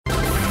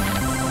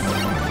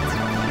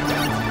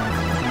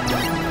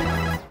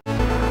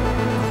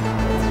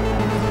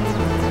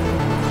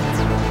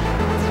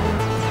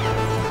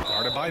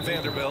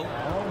Vanderbilt.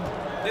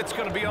 It's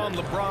going to be on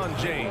LeBron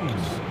James.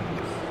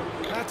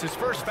 That's his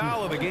first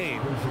foul of the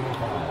game.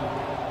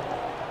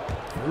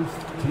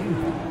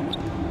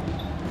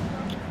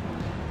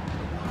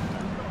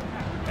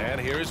 And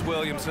here's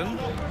Williamson. And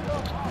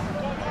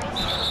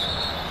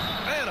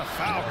a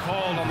foul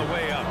called on the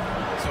way up.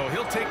 So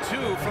he'll take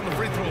 2 from the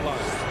free throw line.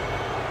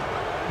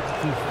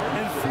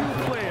 And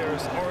few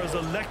players are as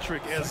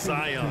electric as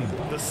Zion.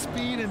 The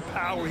speed and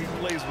power he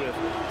plays with,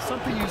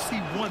 something you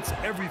see once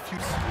every few.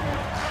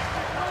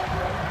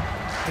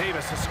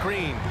 Davis a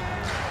screen.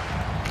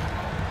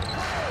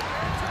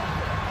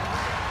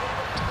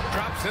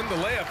 Drops in the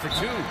layup for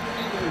 2.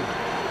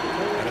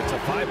 And it's a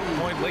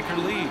 5-point Laker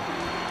lead.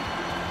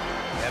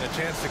 And a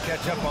chance to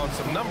catch up on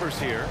some numbers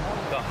here.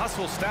 The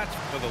hustle stats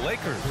for the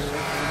Lakers.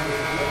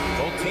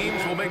 Both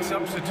teams will make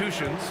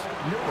substitutions.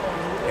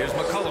 Here's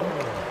McCollum.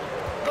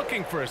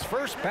 Looking for his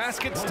first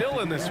basket still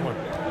in this one.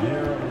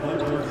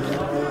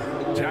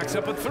 Jacks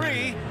up a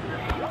 3.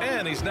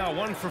 And he's now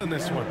 1 for in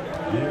this one.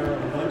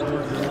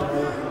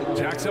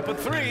 Jacks up a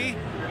 3.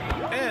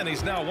 And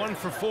he's now 1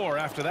 for 4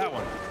 after that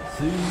one.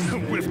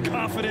 With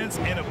confidence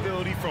and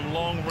ability from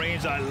long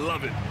range, I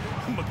love it.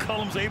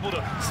 McCollum's able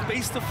to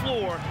space the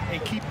floor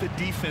and keep the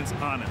defense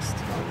honest.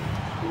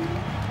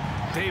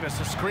 Davis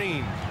a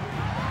screen.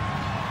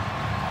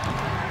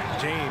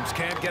 James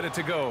can't get it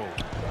to go.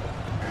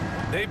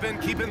 They've been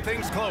keeping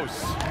things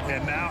close.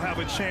 And now have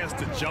a chance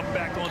to jump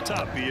back on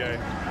top, B.A.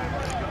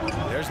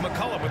 There's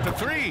McCollum with the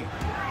 3.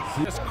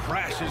 Just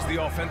crashes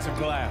the offensive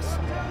glass.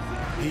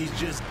 He's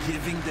just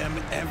giving them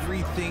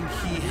everything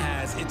he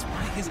has. It's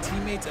why his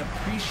teammates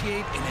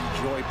appreciate and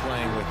enjoy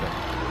playing with him.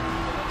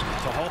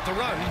 To halt the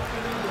run.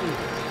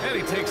 And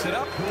he takes it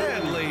up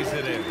and lays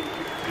it in.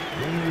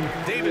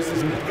 Davis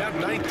has got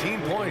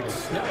 19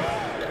 points.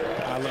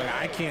 Look,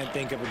 I can't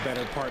think of a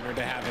better partner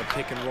to have a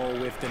pick and roll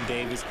with than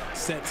Davis.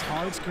 Sets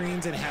hard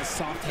screens and has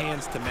soft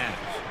hands to match.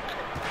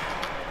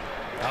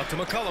 Out to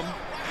McCollum.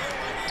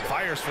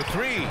 Fires for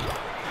 3.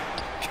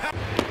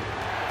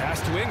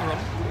 Pass to Ingram.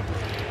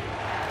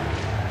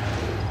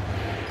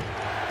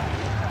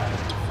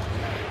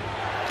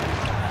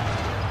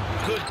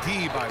 Good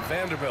D by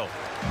Vanderbilt.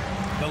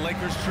 The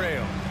Lakers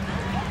trail.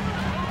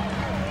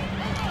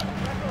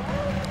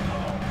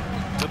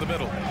 To the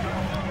middle.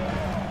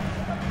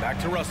 Back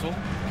to Russell.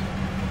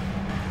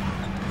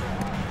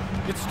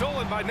 It's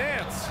stolen by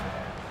Nance.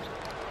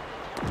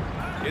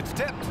 It's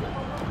tipped.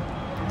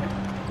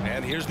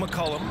 And here's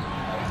McCollum.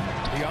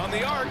 Beyond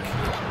the arc.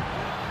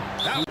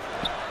 Now,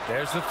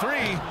 there's the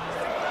 3.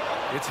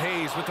 It's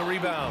Hayes with the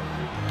rebound.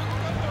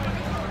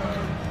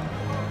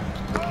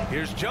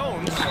 Here's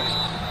Jones.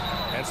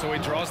 And so he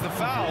draws the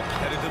foul,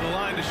 headed to the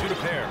line to shoot a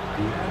pair.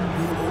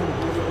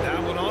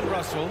 That one on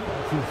Russell.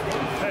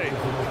 Hey,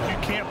 you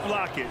can't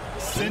block it.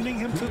 Sending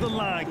him to the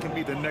line can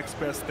be the next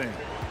best thing.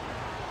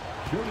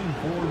 Shooting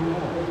for the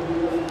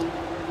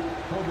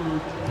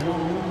Herbert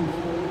Jones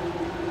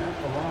at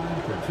the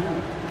line for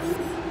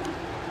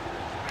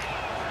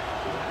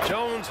 2.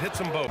 Jones hits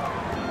them both.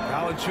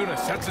 Valanciunas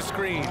sets a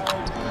screen.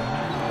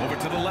 Over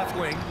to the left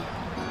wing.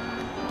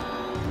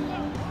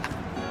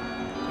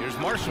 Here's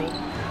Marshall.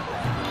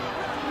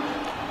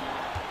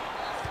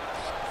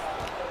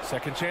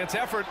 Second chance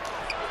effort.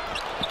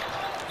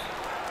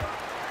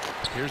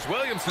 Here's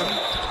Williamson.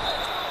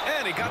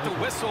 And he got the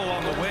whistle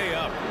on the way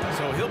up.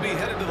 So he'll be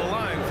headed to the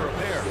line for a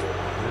pair.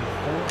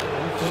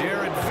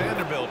 Jared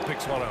Vanderbilt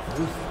picks one up.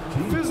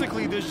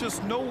 Physically, there's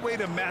just no way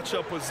to match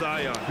up with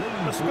Zion,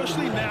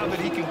 especially now that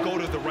he can go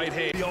to the right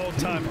hand. The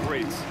all-time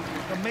greats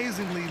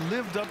amazingly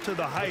lived up to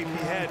the hype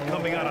he had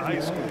coming out of high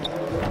school.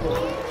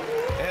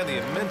 And the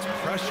immense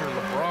pressure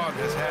LeBron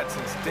has had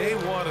since day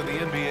 1 of the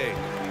NBA.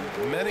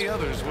 Many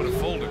others would have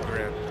folded,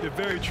 Grant. You're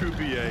very true,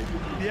 B.A.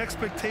 The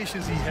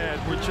expectations he had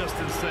were just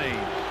insane.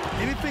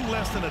 Anything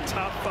less than a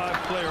top 5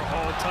 player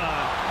all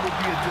time would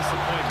be a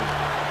disappointment.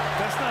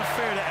 That's not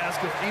fair to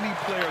ask of any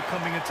player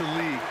coming into the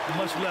league,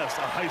 much less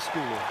a high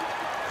schooler.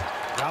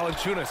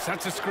 Valanciunas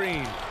sets a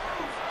screen.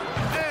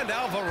 And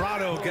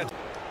Alvarado gets...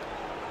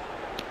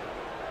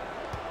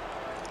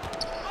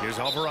 Here's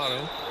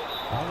Alvarado.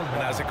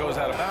 And as it goes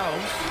out of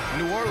bounds,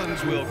 New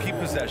Orleans will keep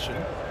possession.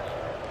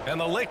 And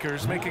the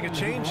Lakers making a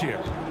change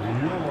here.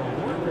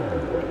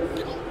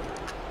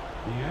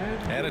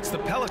 And it's the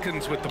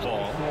Pelicans with the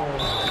ball.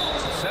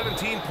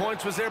 17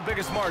 points was their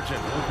biggest margin.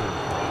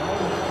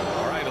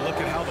 All right, a look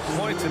at how the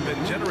points have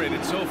been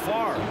generated so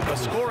far. A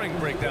scoring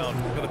breakdown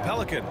for the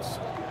Pelicans.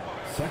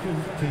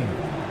 Second team.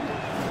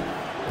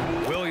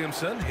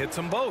 Williamson hits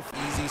them both.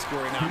 Easy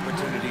scoring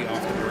opportunity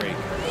off the break.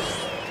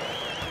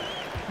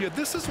 Yeah,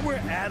 this is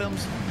where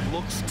Adams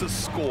looks to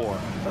score,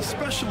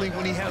 especially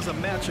when he has a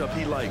matchup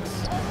he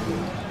likes.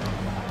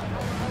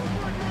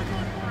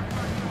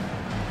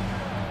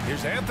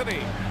 Here's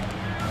Anthony.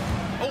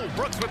 Oh,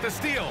 Brooks with the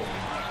steal.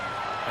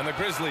 And the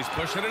Grizzlies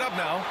pushing it up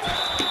now.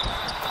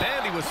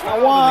 And he was fouled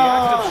in the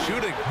act of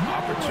shooting.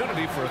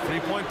 Opportunity for a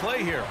 3-point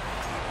play here.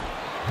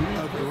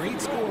 A great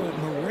score.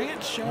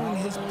 Morant showing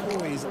his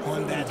poise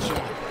on that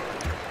shot.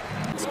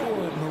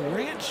 score.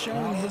 Morant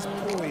showing his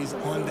poise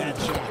on that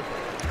shot.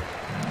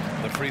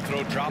 The free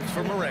throw drops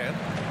for Morant.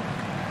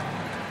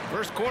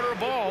 First quarter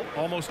ball,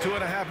 almost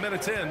 2.5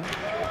 minutes in.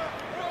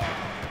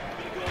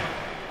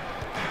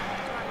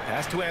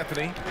 Pass to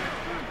Anthony.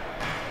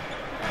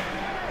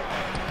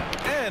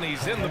 And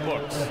he's in the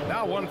books.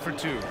 Now 1 for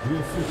 2.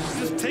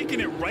 Just taking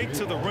it right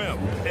to the rim,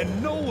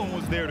 and no one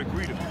was there to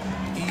greet him.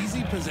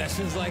 Easy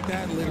possessions like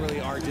that literally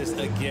are just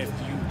a gift.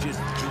 You just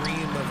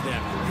dream of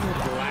them.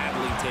 You'll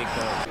gladly take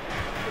those.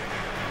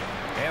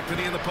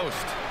 Anthony in the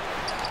post.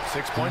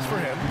 6 points for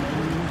him.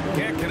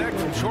 Can't connect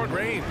from short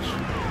range.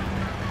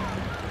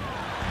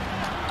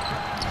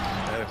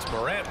 And it's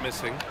Morant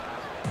missing.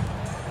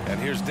 And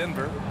here's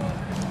Denver.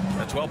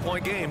 A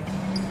 12-point game.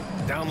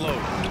 Down low.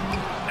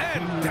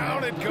 And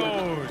down it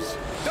goes.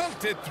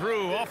 Dunked it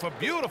through off a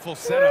beautiful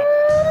setup.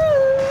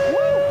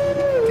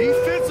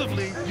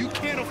 Defensively, you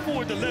can't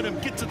afford to let him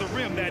get to the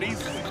rim that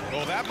easily.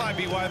 Well, that might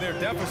be why their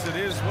deficit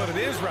is what it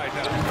is right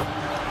now.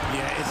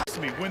 Yeah,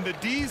 Trust me, when the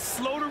D's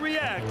slow to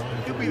react,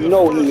 he'll be the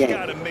first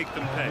guy to make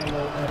them pay.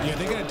 yeah,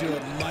 they're going to do a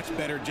much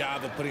better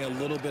job of putting a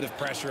little bit of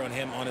pressure on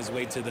him on his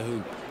way to the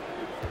hoop.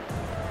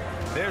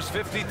 There's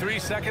 53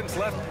 seconds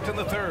left in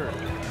the third.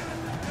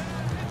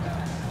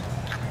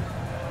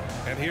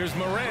 And here's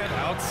Morant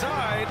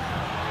outside.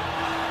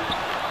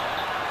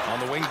 On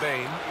the wing,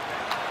 Bain.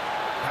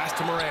 Pass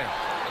to Morant.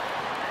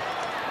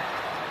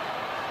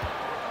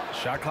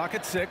 Shot clock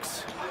at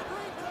 6.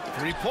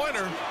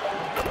 Three-pointer.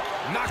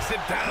 Knocks it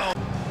down.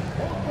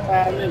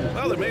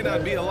 Well, there may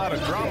not be a lot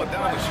of drama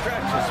down the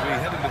stretch as we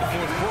head into the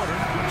fourth quarter.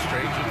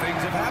 Stranger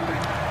things have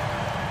happened.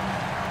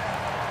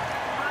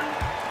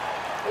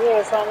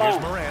 Here's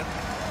Morant.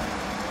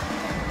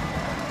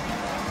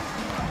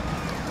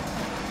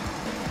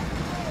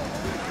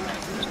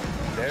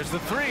 There's the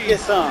three. Get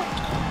some.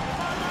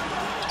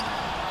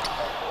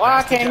 Why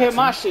I can't hit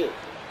my shit?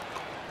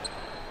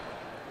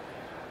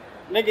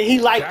 Nigga, he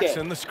like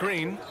Jackson, that. the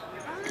screen.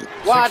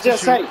 Why I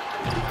just say? And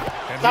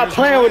Stop here's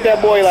playing with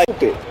that boy like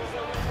that.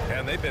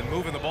 And they've been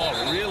moving the ball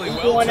really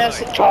well Doing that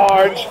tonight.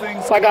 charge.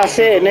 Like I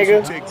said,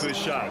 nigga. Take good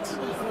shots.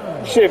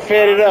 Shit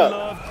fed it up.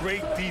 Love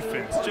great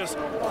defense. Just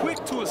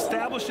quick to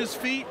establish his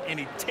feet, and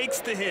he takes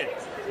the hit.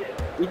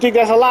 You think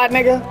that's a lot,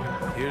 nigga?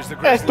 Here's the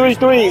That's Grizzlies.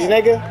 3 threes,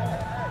 nigga.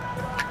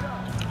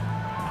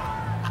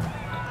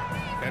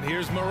 And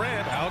here's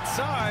Morant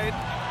outside.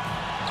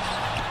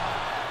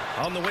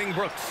 On the wing,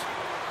 Brooks.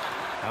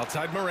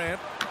 Outside Morant.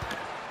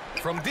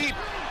 From deep.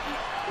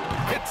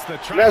 Hits the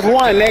trap. That's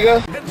one,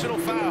 nigga. Intentional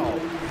foul.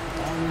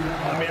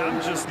 I mean,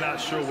 I'm just not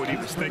sure what he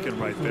was thinking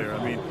right there.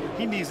 I mean,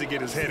 he needs to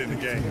get his head in the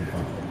game.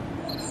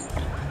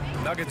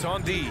 Nuggets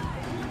on D.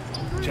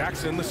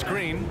 Jackson, the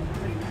screen.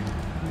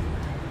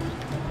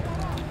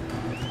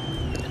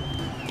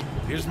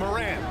 Here's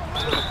Morant.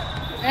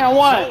 And So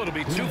one. it'll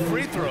be 2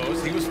 free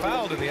throws. He was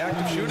fouled in the act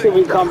of Till shooting.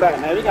 we come back,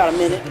 man. We got a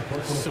minute.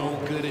 So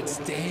good at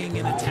staying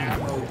in attack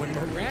mode. When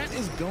Morant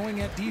is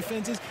going at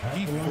defenses,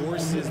 he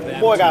forces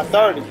them. Boy got to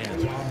 30.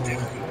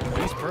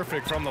 He's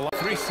perfect from the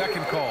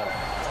 3-second call.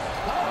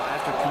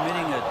 After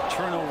committing a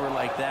turnover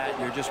like that,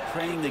 you're just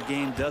praying the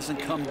game doesn't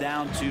come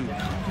down to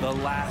the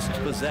last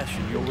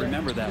possession. You'll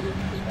remember that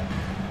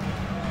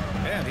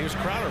one. And here's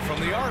Crowder from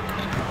the arc.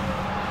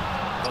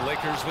 The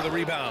Lakers with a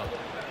rebound.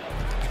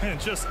 And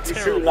just He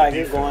terrible shoot like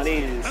it's defense.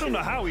 going in. I don't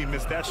know how he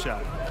missed that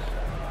shot.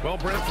 Well,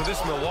 Brent, for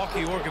this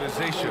Milwaukee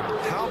organization,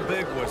 how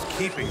big was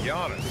keeping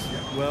Giannis?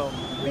 Well,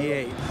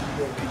 BA,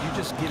 could you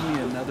just give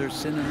me another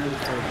synonym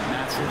for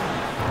massive?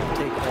 I'll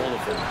take all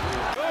of them.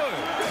 Good.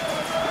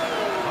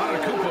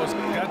 Antetokounmpo's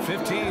got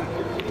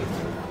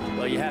 15.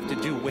 Well, you have to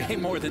do way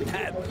more than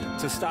that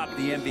to stop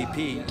the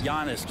MVP.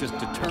 Giannis just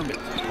determined.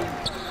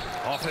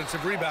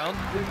 Offensive rebound.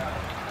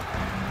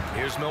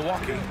 Here's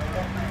Milwaukee.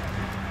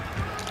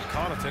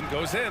 Connaughton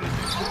goes in.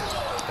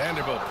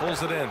 Vanderbilt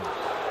pulls it in.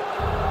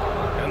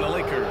 And the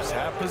Lakers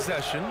have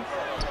possession.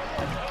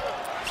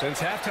 Since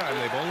halftime,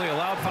 they've only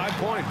allowed 5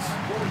 points.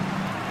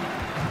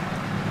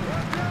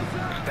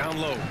 Down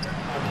low.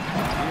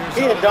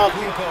 He a dunk.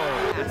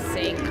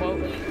 Saying, quote,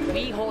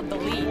 we hold the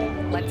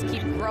lead. Let's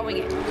keep growing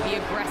it. Be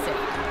aggressive.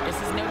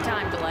 This is no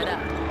time to let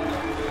up.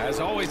 As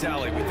always,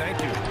 Allie, we thank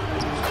you.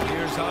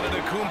 Here's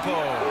Antetokounmpo.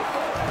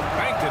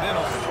 Banked it in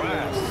off the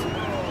glass.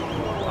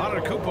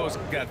 Antetokounmpo's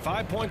got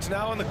 5 points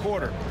now in the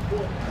quarter.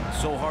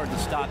 So hard to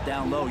stop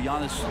down low.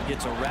 Giannis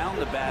gets around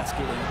the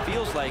basket, and it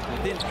feels like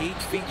within 8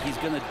 feet he's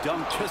going to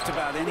dunk just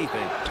about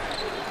anything.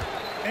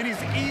 And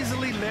he's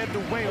easily led the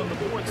way on the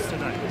boards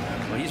tonight.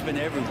 Well, he's been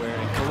everywhere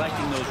and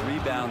collecting those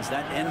rebounds.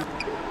 That end.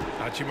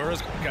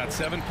 Hachimura's got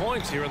 7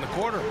 points here in the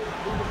quarter.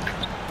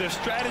 Their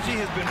strategy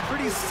has been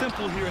pretty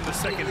simple here in the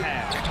second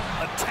half.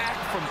 Attack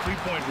from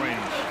three-point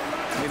range.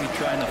 Maybe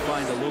trying to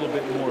find a little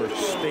bit more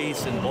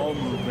space and ball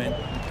movement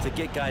to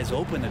get guys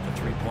open at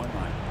the three-point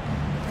line.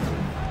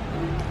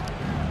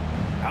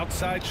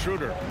 Outside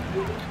Schroeder.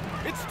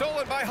 It's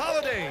stolen by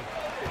Holiday.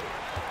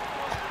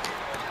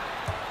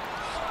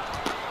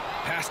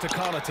 Pass to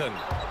Connaughton.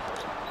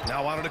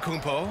 Now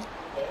Antetokounmpo.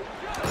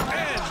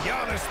 And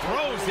Giannis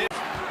throws it.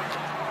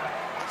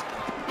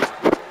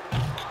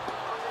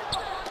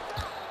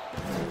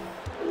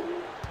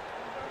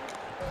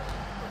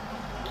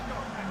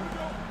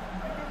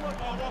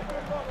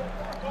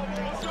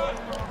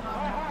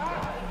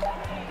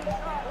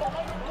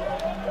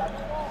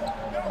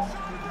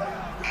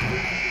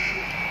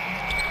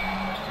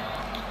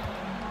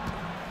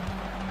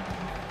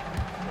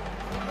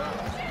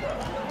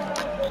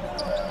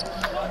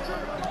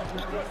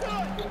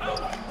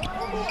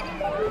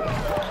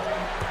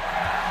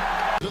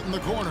 In the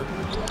corner.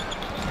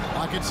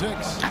 Pocket 6.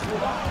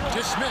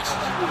 Dismissed.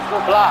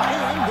 Good block.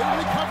 And they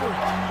recover it.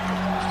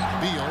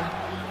 Beal.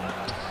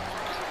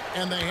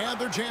 And they had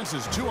their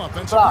chances. 2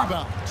 offensive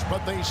rebounds,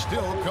 but they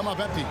still come up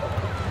empty.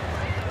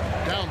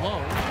 Down low.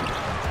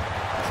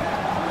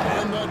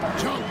 And the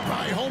dunk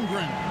by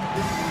Holmgren.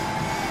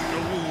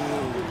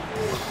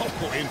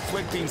 Oh,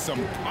 inflicting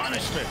some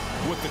punishment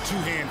with the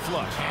 2-hand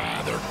flush.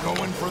 They're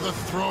going for the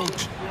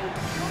throat.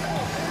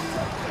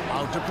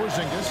 Out to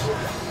Porzingis.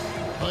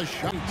 A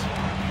shot.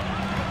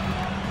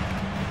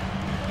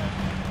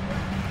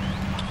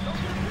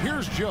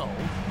 Here's Joe.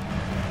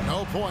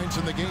 No points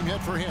in the game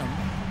yet for him.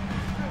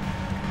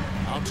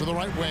 Out to the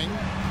right wing.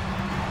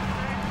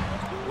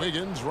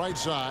 Wiggins, right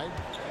side.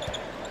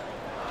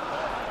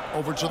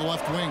 Over to the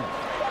left wing.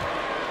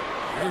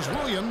 Here's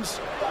Williams.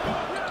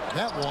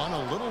 That one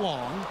a little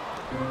long.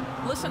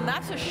 Listen,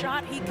 that's a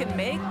shot he can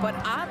make, but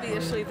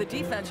obviously the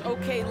defense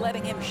okay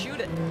letting him shoot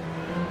it.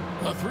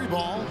 A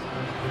 3-ball.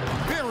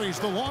 Buries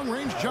the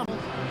long-range jumper.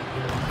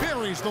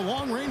 Buries the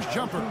long-range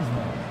jumper.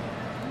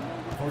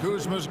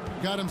 Kuzma's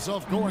got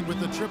himself going with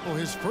the triple,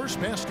 his first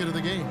basket of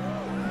the game.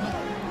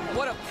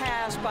 What a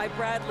pass by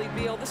Bradley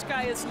Beal. This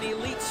guy is an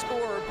elite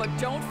scorer, but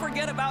don't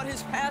forget about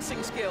his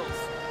passing skills.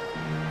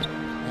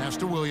 Pass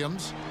to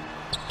Williams.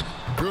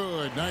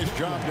 Good, nice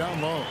job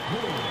down low.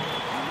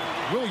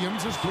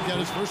 Williams has got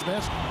his first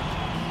basket.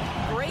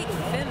 Great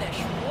finish.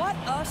 What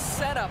a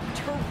setup.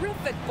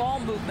 Terrific ball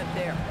movement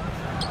there.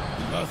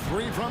 A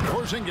 3 from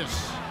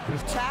Porzingis.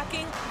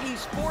 Attacking,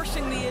 he's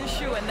forcing the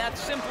issue, and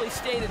that's simply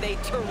stated a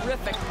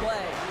terrific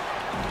play.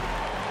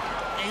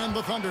 And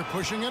the Thunder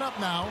pushing it up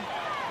now.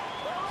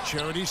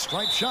 Charity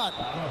stripe shot.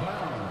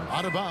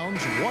 Out of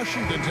bounds.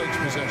 Washington takes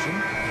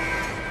possession.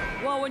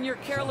 Well, when you're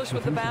careless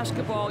with the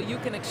basketball, you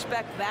can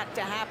expect that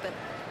to happen.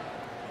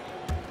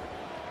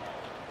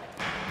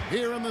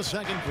 Here in the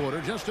second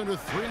quarter, just under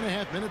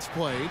 3.5 minutes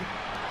played.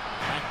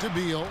 Back to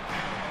Beal.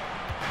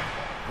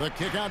 The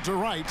kick out to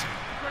Wright.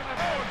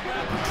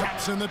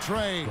 Traps in the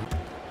tray.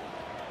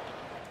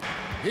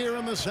 Here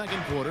in the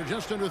second quarter,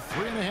 just under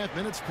 3.5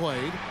 minutes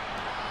played.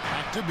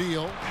 Back to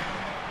Beal.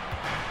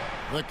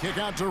 The kick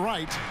out to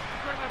Wright.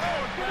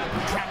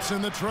 Traps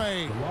in the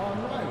tray.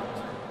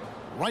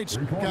 Wright's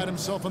got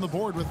himself on the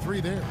board with 3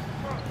 there.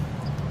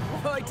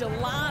 Boy,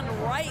 DeLon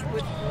Wright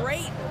with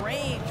great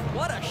range.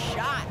 What a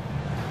shot.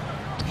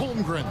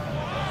 Holmgren.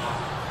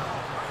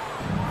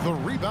 The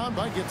rebound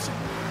by Gibson.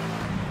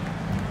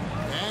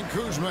 And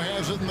Kuzma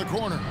has it in the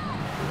corner.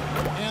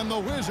 And the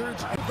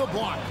Wizards hit the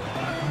block.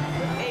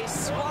 A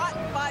swat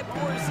by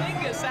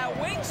Porzingis at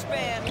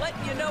wingspan,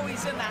 letting you know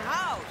he's in the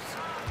house.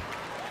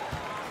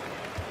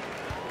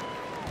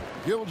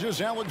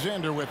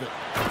 Gilgeous-Alexander with it.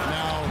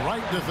 Now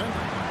right defender.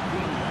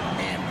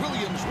 And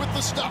Williams with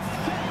the stuff.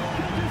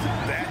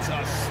 That's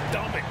a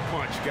stomach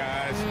punch,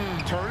 guys.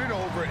 Turn it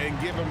over and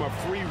give him a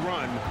free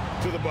run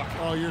to the bucket.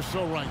 Oh, you're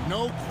so right.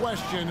 No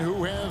question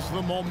who has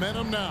the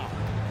momentum now.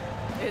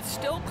 It's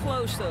still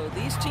close, though.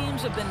 These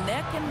teams have been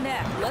neck and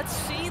neck. Let's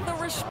see the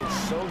response.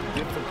 It's so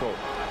difficult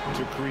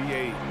to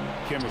create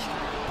chemistry.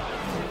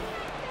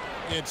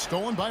 It's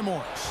stolen by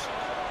Morris.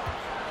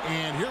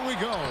 And here we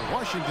go.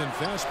 Washington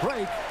fast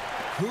break.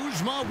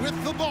 Kuzma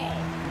with the ball.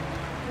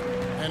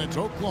 And it's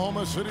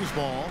Oklahoma City's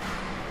ball.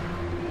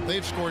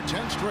 They've scored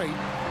 10 straight.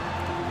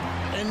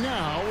 And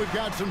now we've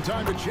got some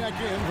time to check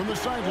in from the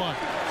sideline.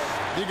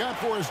 You got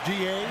for us,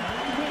 GA?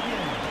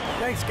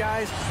 Thanks,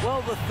 guys.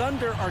 Well, the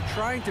Thunder are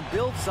trying to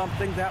build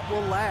something that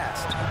will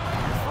last.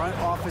 The front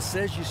office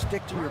says you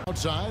stick to your...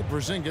 Outside,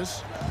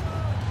 Porzingis.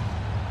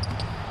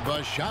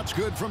 The shot's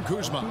good from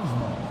Kuzma.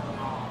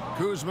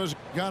 Kuzma's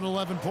got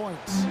 11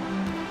 points.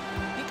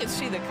 You can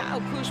see that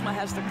Kyle Kuzma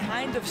has the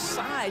kind of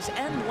size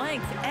and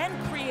length and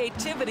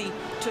creativity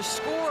to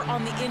score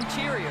on the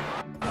interior.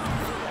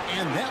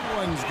 And that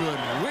one's good.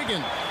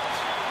 Wiggins.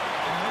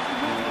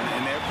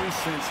 And ever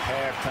since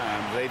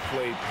halftime, they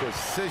played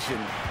precision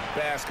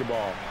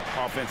basketball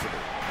offensively.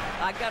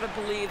 I got to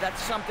believe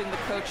that's something the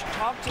coach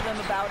talked to them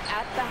about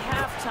at the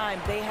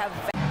halftime. They have...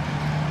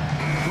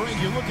 Greg,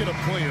 you look at a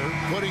player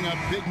putting up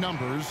big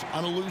numbers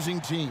on a losing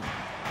team.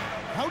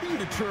 How do you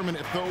determine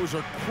if those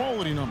are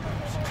quality numbers,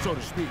 so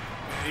to speak?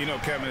 You know,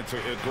 Kevin, it's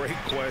a great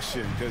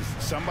question because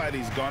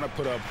somebody's going to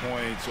put up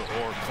points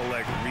or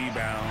collect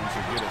rebounds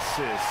or get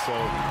assists. So,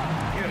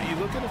 you know, you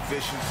look at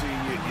efficiency,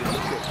 you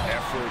look at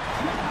effort,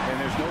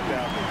 and there's no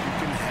doubt that you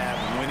can have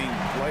winning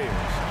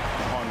players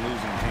on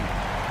losing teams.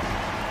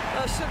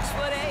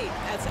 6'8".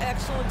 That's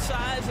excellent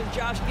size, and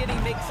Josh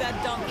Giddey makes that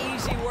dunk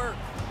easy work.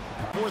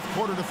 fourth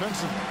quarter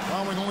defensive,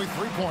 following only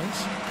 3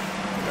 points.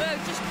 Well,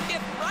 just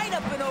get right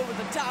up and over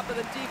the top of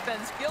the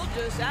defense.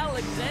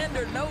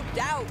 Gilgeous-Alexander, no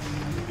doubt.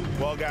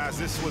 Well, guys,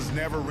 this was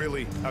never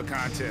really a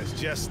contest,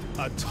 just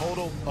a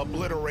total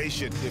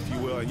obliteration, if you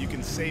will. And you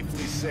can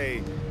safely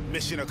say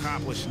mission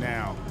accomplished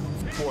now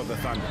for the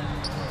Thunder.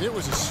 It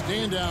was a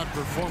standout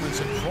performance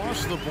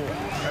across the board.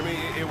 I mean,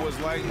 it was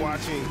like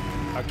watching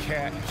a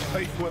cat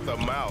play with a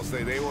mouse.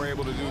 They were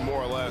able to do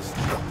more or less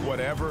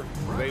whatever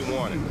they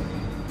wanted.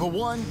 The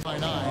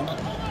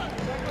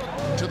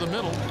 1-by-9 to the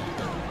middle.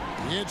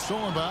 It's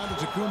stolen by the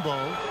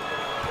Tacumbo.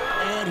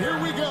 And here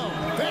we go.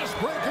 Fast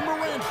break and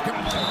Morant.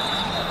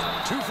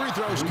 2 free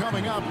throws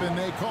coming up, and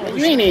they call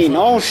You ain't even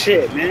on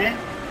shit, man. I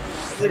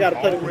just gotta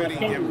play with my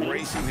team.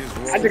 I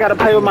just gotta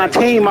play with my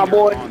team, my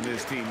boy. On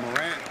this team,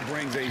 Morant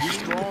brings a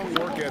strong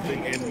work ethic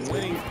and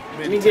winning.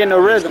 Let me get in the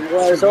rhythm,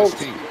 bro. It's over.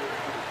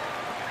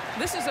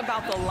 This is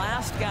about the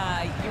last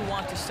guy you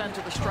want to send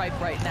to the stripe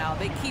right now.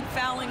 They keep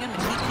fouling him,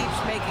 and he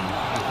keeps making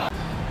them.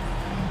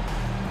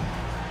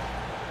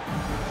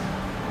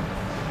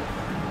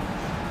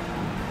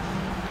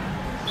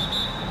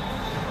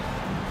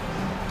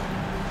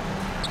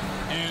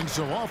 And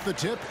so off the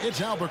tip,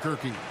 it's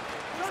Albuquerque.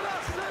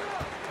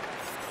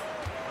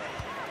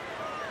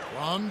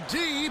 From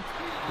deep,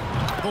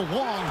 the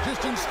long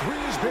distance three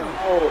is buried.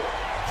 Oh.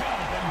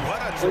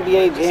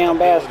 NBA Jam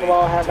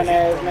basketball having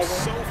ass nigga.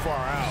 So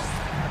far out,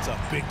 that's a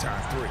big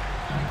time 3.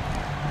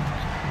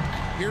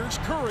 Here's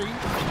Curry,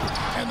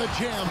 and the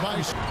jam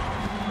by.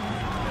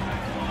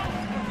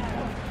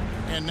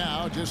 And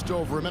now just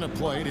over a minute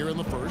played here in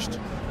the first.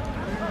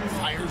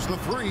 Fires the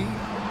 3.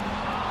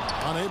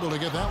 Unable to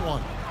get that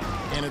one.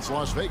 And it's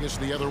Las Vegas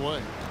the other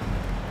way.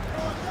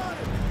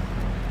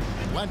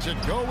 Lets it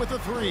go with the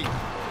 3.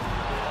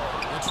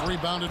 It's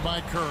rebounded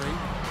by Curry.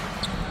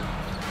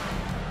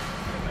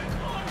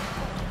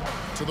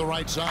 To the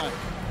right side.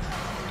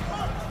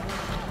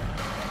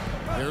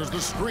 There's the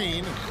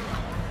screen.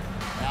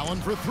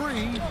 Allen for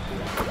 3.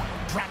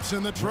 Traps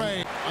in the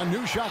tray. A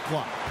new shot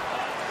clock.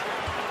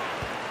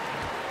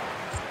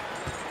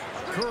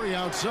 Curry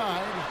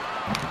outside.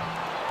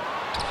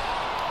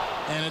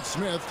 And it's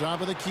Smith, top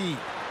of the key.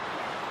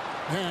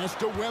 Pass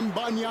to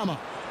Wembanyama.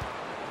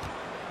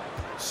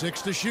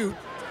 6 to shoot.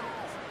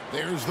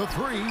 There's the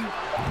 3.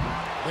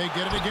 They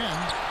get it again.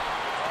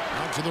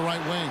 Out to the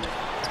right wing.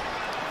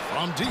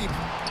 From deep.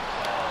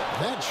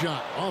 That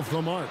shot off the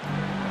mark.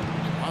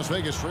 Las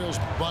Vegas trails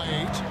by 8.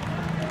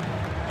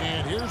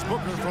 And here's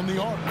Booker from the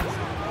arc.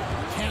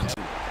 Can't.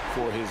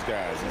 For his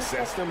guys. He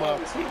sets them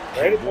up.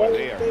 And boy,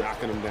 they are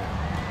knocking them down.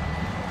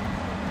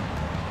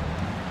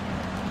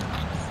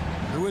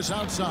 Who is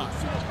outside.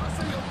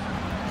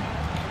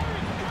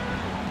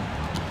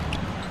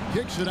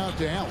 Kicks it out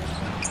to Allen.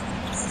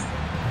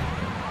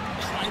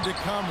 Trying to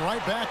come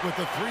right back with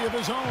the 3 of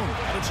his own.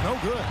 But it's no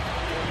good.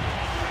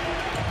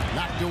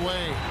 Knocked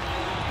away.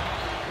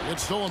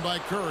 It's stolen by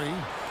Curry.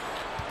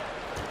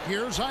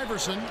 Here's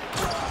Iverson.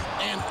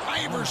 And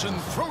Iverson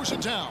throws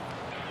it down.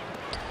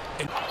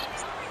 And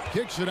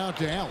kicks it out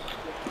to Allen.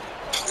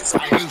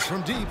 Fires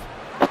from deep.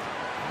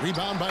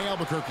 Rebound by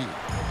Albuquerque.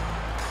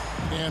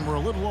 And we're a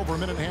little over a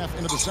minute and a half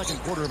into the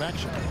second quarter of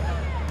action.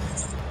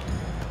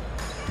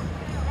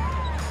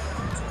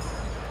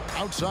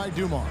 Outside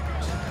Dumars.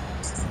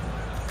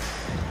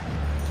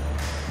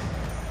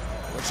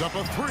 Puts up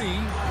a 3.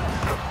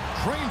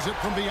 Trains it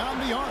from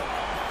beyond the arc.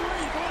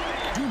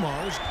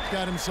 Dumars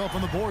got himself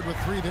on the board with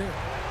 3 there.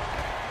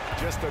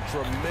 Just a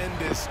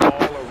tremendous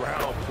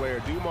all-around player.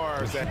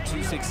 Dumars at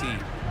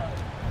 216.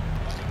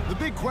 The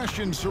big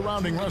question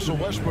surrounding Russell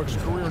Westbrook's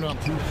career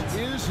number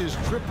is his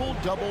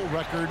triple-double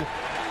record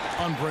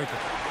unbreakable.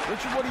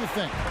 Richard, what do you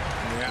think?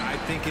 Yeah, I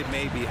think it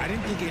may be. I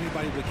didn't think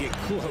anybody would get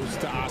close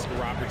to Oscar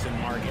Robertson,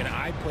 Mark, and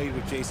I played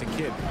with Jason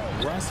Kidd.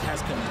 Russ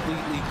has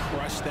completely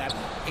crushed that,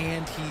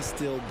 and he's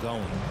still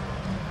going.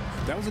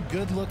 That was a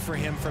good look for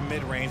him from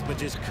mid-range, but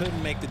just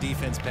couldn't make the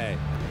defense pay.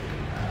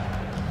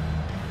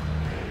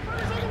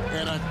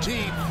 And a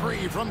deep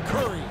 3 from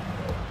Curry.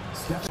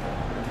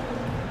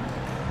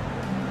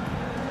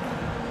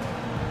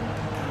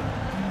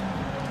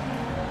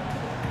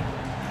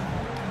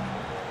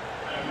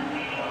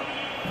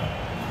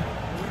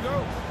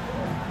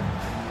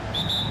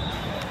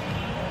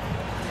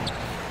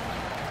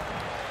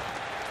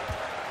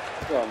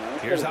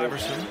 Here's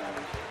Iverson.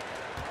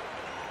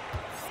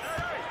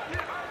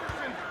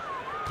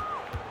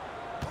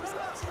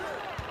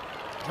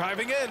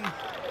 Driving in.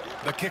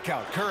 The kick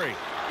out. Curry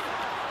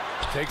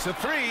takes a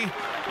 3.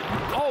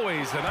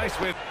 Always a nice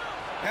win.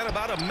 And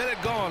about a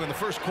minute gone in the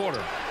first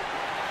quarter.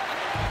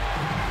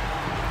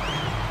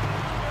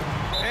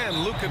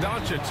 And Luka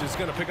Doncic is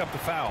going to pick up the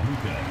foul.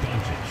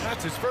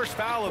 That's his first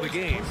foul of the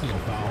game.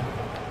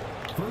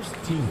 First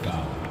team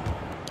foul.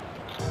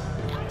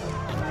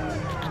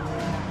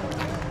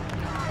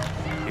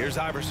 Here's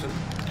Iverson.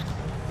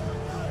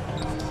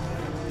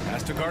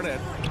 Pass to Garnett.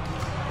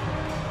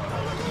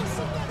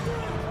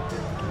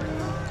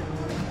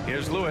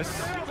 Here's Lewis.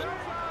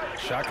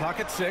 Shot clock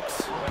at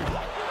 6.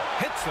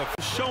 Hits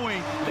the... Showing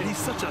that he's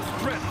such a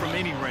threat from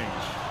any range.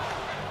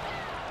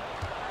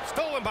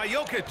 Stolen by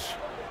Jokic.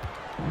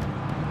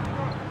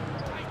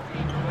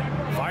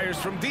 Fires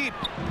from deep.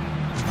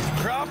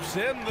 Drops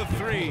in the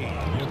three.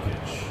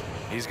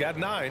 He's got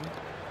 9.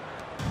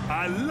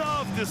 I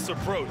love this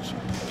approach.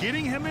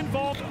 Getting him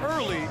involved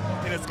early,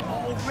 and it's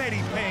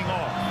already paying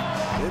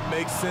off. It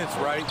makes sense,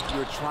 right?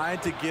 You're trying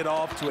to get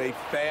off to a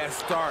fast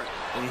start,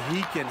 and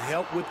he can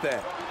help with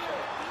that.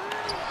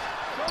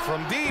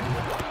 From deep.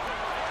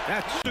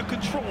 That's the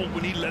control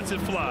when he lets it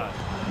fly.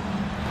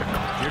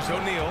 Here's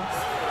O'Neal.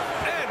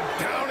 And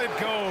down it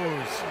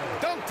goes.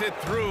 Dunked it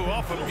through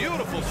off a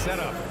beautiful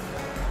setup.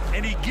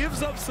 And he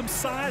gives up some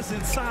size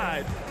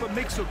inside, but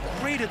makes a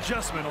great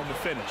adjustment on the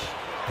finish.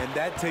 And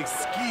that takes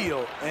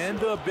skill and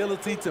the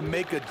ability to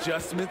make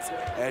adjustments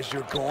as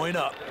you're going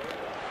up.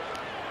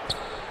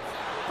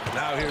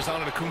 Now here's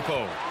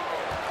Antetokounmpo.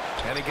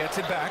 And he gets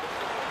it back.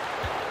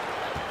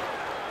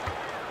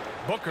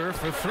 Booker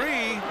for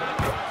 3.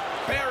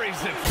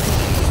 Buries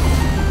it.